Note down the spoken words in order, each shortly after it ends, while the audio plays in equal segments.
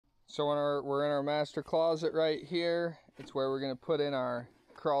So we're in our master closet right here. It's where we're going to put in our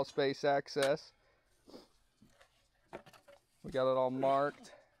crawl space access. We got it all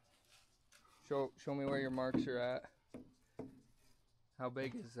marked. Show me where your marks are at. How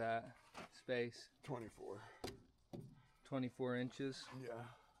big is that space? 24. 24 inches? Yeah.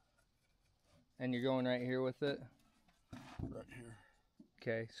 And you're going right here with it? Right here.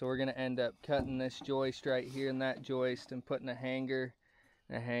 Okay, so we're going to end up cutting this joist right here and that joist and putting a hanger,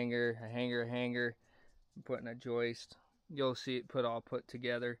 a hanger, a hanger, a hanger, and putting a joist. You'll see it all put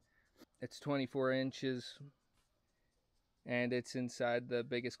together. It's 24 inches and it's inside the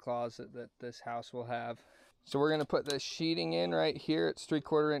biggest closet that this house will have. So we're going to put this sheeting in right here. It's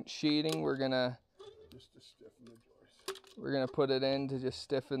 3/4 inch sheeting. We're going to just to stiffen the joist. We're going to put it in to just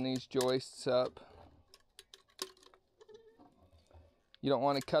stiffen these joists up. You don't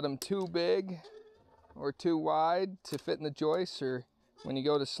want to cut them too big or too wide to fit in the joists, or when you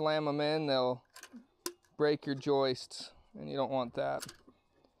go to slam them in, they'll break your joists, and you don't want that.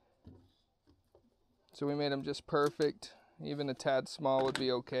 So we made them just perfect. Even a tad small would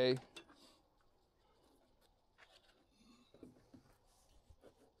be okay.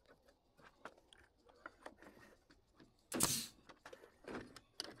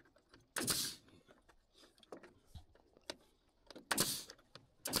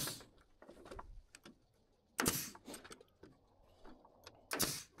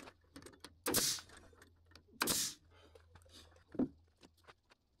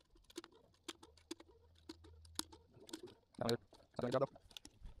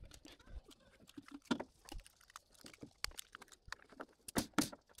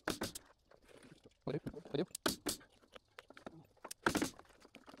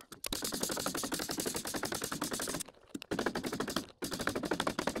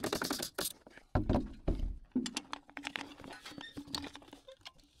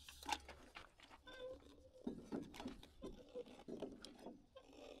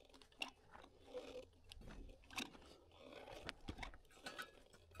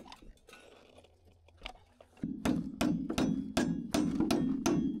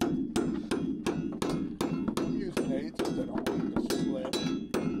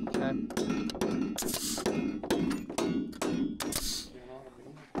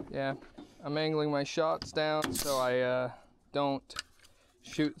 Yeah, I'm angling my shots down so I don't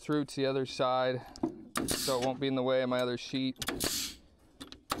shoot through to the other side, so it won't be in the way of my other sheet.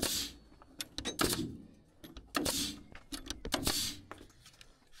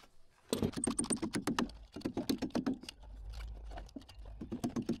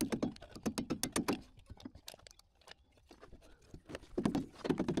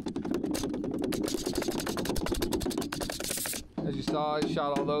 As you saw, I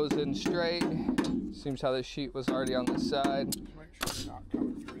shot all those in straight. Seems how the sheet was already on this side. Just make sure they're not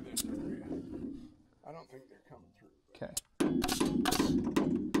coming through this area. I don't think they're coming through. Okay.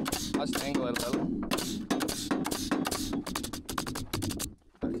 I'll just angle it a little.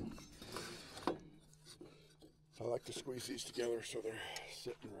 I like to squeeze these together so they're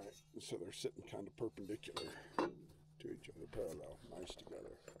sitting right, so they're sitting kind of perpendicular to each other, parallel, nice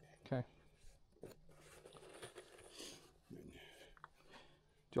together. Okay. Then,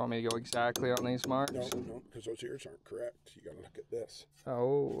 do you want me to go exactly on these marks? No, because those ears aren't correct. You got to look at this.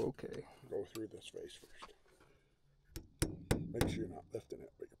 Oh, okay. Go through this face first. Make sure you're not lifting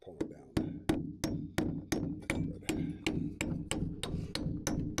it, but you're pulling down. Good.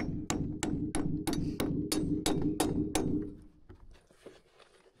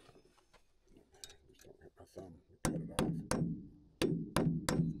 Just don't hit my thumb. Cut it off.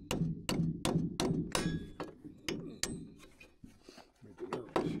 Made you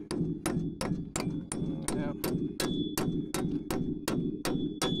nervous. Yeah.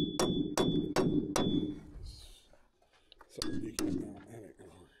 Something you can now. That ain't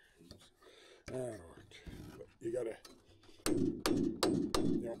gonna work. That worked. But you gotta.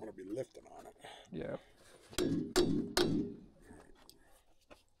 You don't want to be lifting on it. Yeah.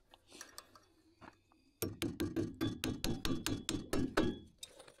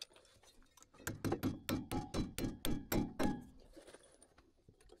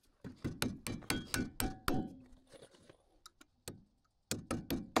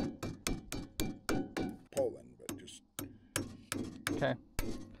 Pulling, but just. Okay.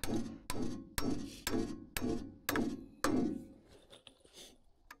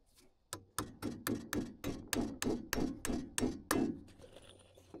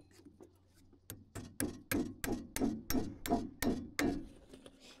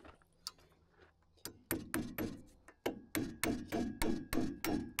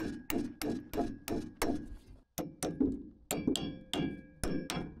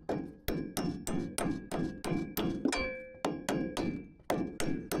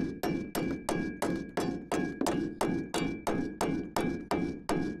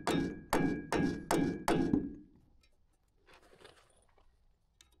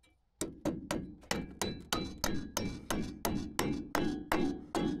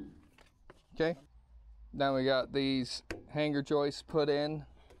 Okay, now we got these hanger joists put in.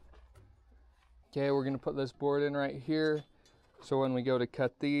 Okay, we're gonna put this board in right here, so when we go to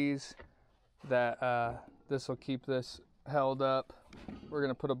cut these, that this will keep this held up. We're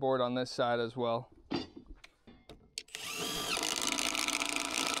gonna put a board on this side as well.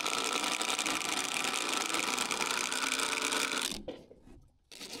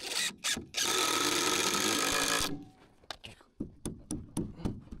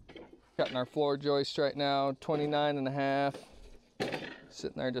 Cutting our floor joist right now, 29.5,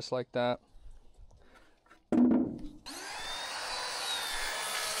 sitting there just like that.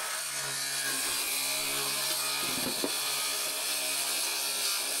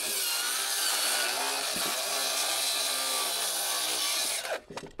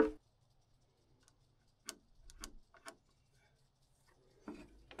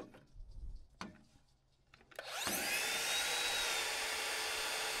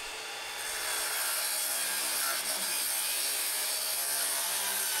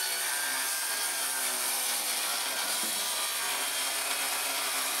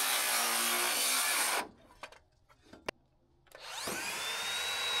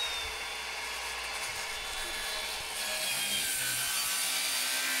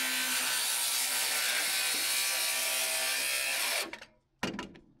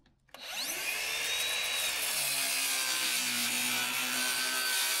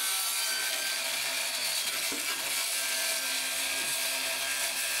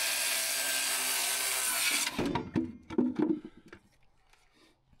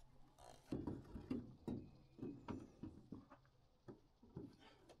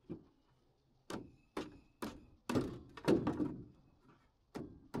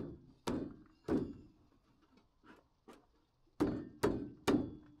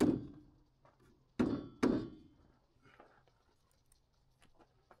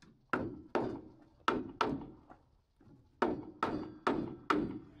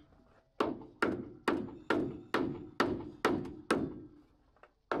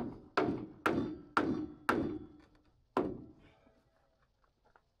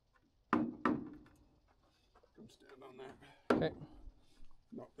 Stand on that. Okay.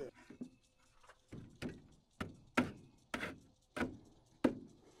 Not that.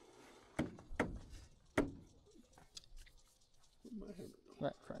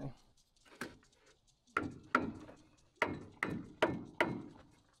 Right, Franny.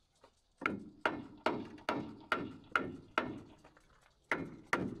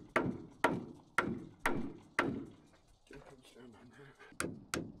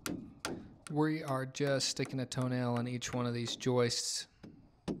 We are just sticking a toenail on each one of these joists.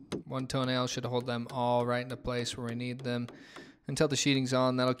 One toenail should hold them all right into place where we need them. Until the sheeting's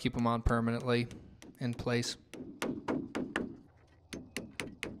on, that'll keep them on permanently in place.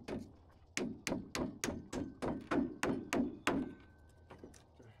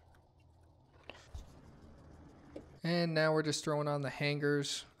 And now we're just throwing on the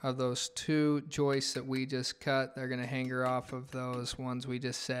hangers of those two joists that we just cut. They're going to hanger off of those ones we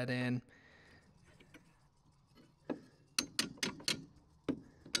just set in.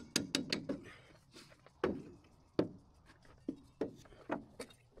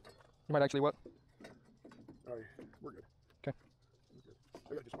 You might actually what? All right, we're good. Okay.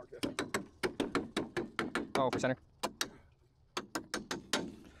 I gotta just mark that. Oh, for center.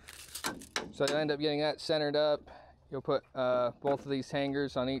 So you end up getting that centered up. You'll put both of these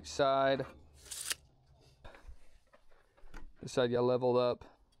hangers on each side. This side you leveled up.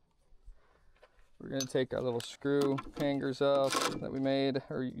 We're going to take our little screw hangers off that we made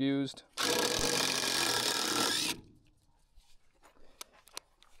or used.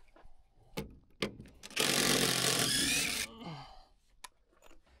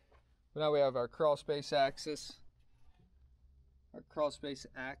 Now we have our Crawlspace axis. Our Crawlspace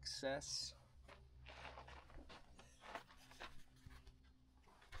access.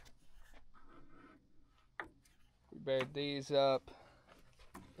 We bared these up.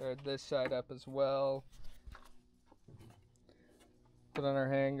 Bared this side up as well. Put on our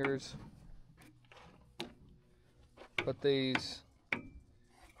hangers. Put these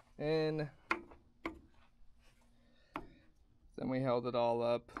in. Then we held it all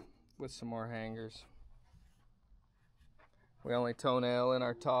up with some more hangers. We only toenail in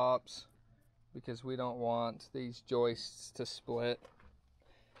our tops because we don't want these joists to split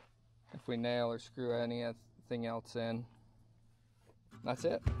if we nail or screw anything else in. That's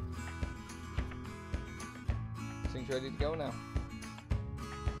it. This thing's ready to go now.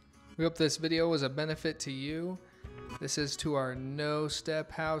 We hope this video was a benefit to you. This is to our no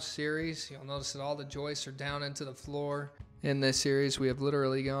step house series. You'll notice that all the joists are down into the floor. In this series, we have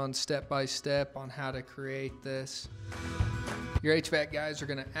literally gone step by step on how to create this. Your HVAC guys are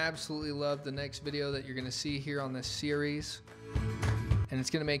going to absolutely love the next video that you're going to see here on this series. And it's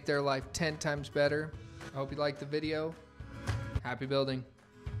going to make their life 10 times better. I hope you liked the video. Happy building.